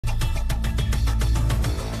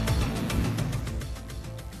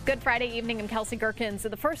Good Friday evening. I'm Kelsey Gerkins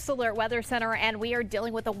at the First Alert Weather Center, and we are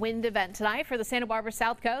dealing with a wind event tonight for the Santa Barbara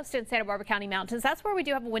South Coast and Santa Barbara County Mountains. That's where we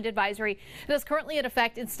do have a wind advisory that is currently in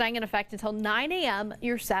effect and staying in effect until 9 a.m.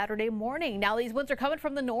 your Saturday morning. Now, these winds are coming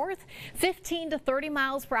from the north, 15 to 30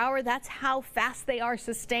 miles per hour. That's how fast they are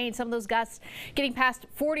sustained. Some of those gusts getting past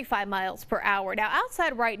 45 miles per hour. Now,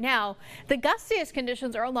 outside right now, the gustiest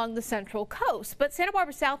conditions are along the central coast, but Santa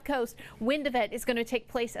Barbara South Coast wind event is going to take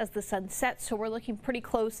place as the sun sets, so we're looking pretty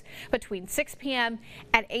close. Between 6 p.m.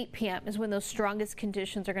 and 8 p.m. is when those strongest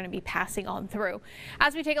conditions are going to be passing on through.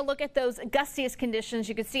 As we take a look at those gustiest conditions,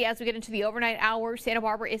 you can see as we get into the overnight hours, Santa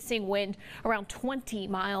Barbara is seeing wind around 20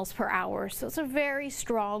 miles per hour. So it's a very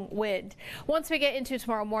strong wind. Once we get into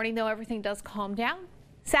tomorrow morning, though, everything does calm down.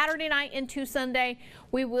 Saturday night into Sunday,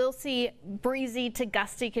 we will see breezy to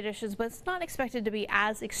gusty conditions, but it's not expected to be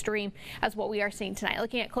as extreme as what we are seeing tonight.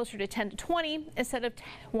 Looking at closer to 10 to 20 instead of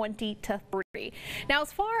 20 to 30. Now,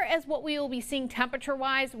 as far as what we will be seeing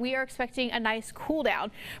temperature-wise, we are expecting a nice cool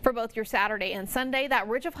down for both your Saturday and Sunday. That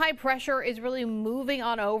ridge of high pressure is really moving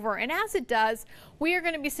on over, and as it does, we are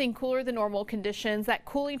going to be seeing cooler than normal conditions. That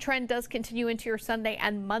cooling trend does continue into your Sunday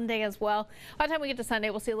and Monday as well. By the time we get to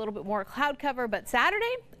Sunday, we'll see a little bit more cloud cover, but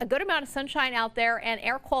Saturday, a good amount of sunshine out there, and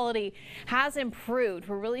air quality has improved.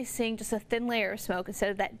 We're really seeing just a thin layer of smoke instead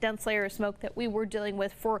of that dense layer of smoke that we were dealing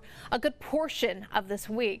with for a good portion of this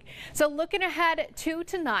week. So looking ahead to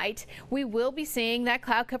tonight, we will be seeing that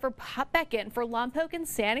cloud cover pop back in for Lompoc and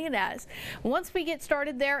Santa Ynez. Once we get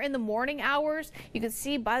started there in the morning hours, you can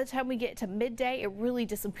see by the time we get to midday, it really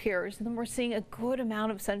disappears. And then we're seeing a good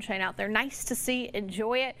amount of sunshine out there. Nice to see,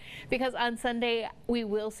 enjoy it, because on Sunday, we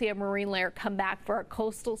will see a marine layer come back for our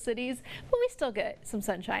coastal cities, but we still get some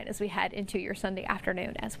sunshine as we head into your Sunday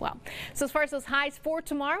afternoon as well. So as far as those highs for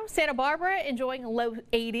tomorrow, Santa Barbara enjoying low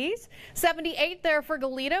 80s, 78 there for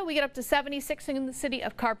Goleta. We get up to 76 in the city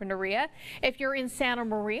of Carpinteria. If you're in Santa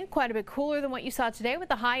Maria, quite a bit cooler than what you saw today with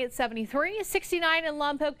the high at 73, 69 in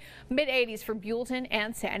Lompoc, mid 80s for Buellton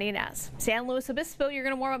and Santa Ynez. San Luis Obispo, you're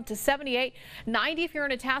going to warm up to 78, 90 if you're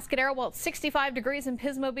in Atascadero, well, it's 65 degrees in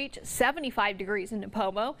Pismo Beach, 75 degrees in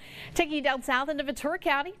Nipomo. Taking you down south into Ventura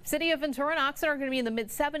County, city of Ventura and Oxnard are going to be in the mid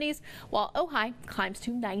 70s, while Ojai climbs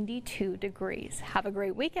to 92 degrees. Have a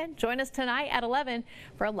great weekend. Join us tonight at 11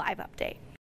 for a live update.